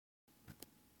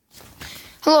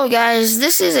Hello guys,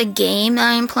 this is a game that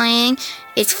I'm playing.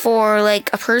 It's for like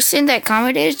a person that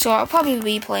commented, so I'll probably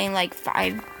be playing like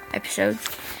 5 episodes.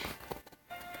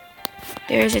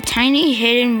 There's a tiny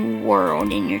hidden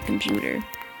world in your computer.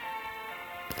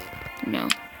 No.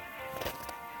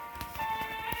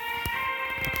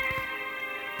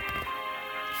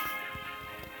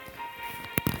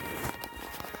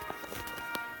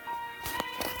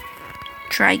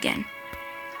 Try again.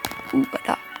 Ooh,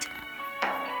 adopt.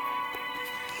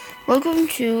 Welcome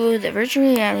to the virtual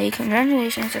reality.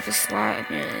 Congratulations at the slot of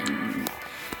your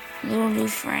little new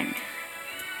friend.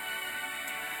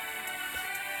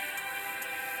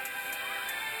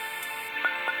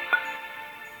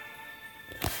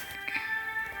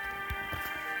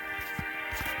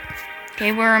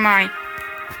 Okay, where am I?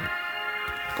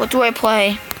 What do I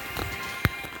play?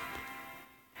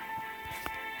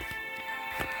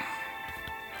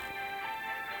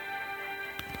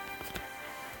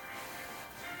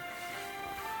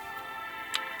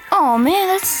 Oh man,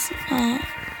 that's...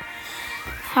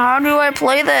 how do I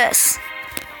play this?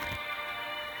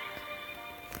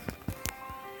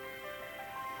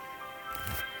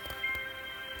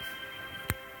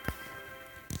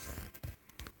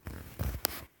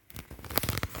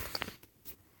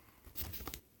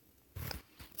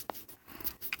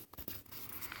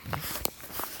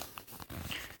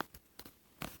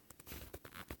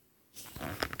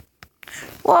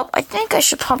 Well, I think I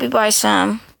should probably buy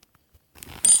some.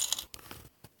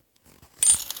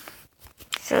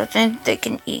 So then they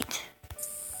can eat.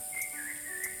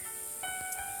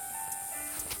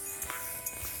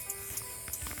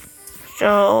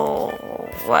 So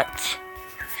what?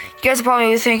 You guys are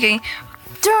probably thinking,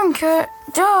 dumb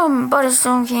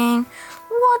Butterstone King,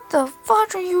 what the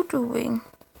fuck are you doing?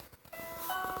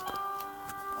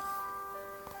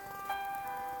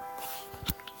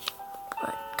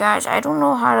 But guys, I don't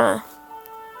know how to.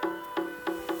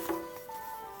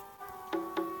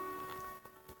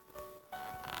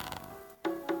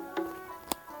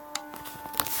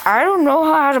 I don't know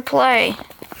how to play.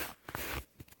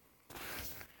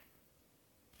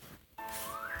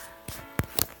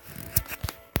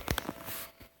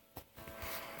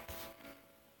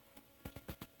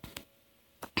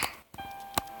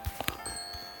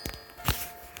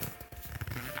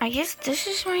 I guess this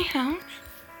is my house.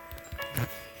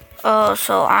 Oh,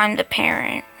 so I'm the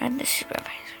parent and the supervisor.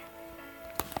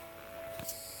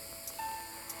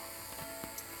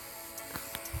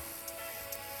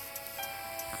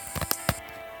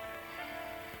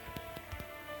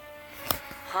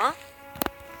 Huh?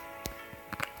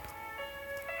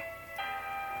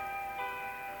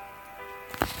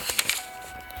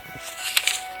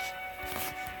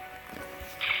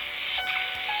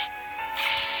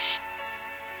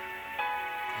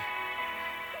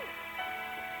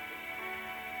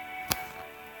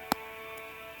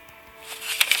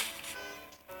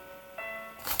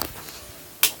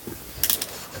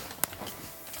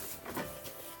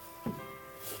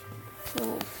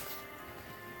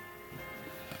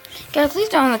 Guys, please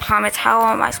down in the comments, how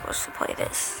am I supposed to play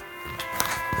this?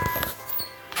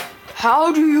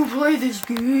 How do you play this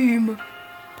game?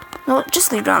 No,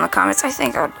 just leave it down in the comments. I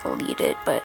think I'll delete it, but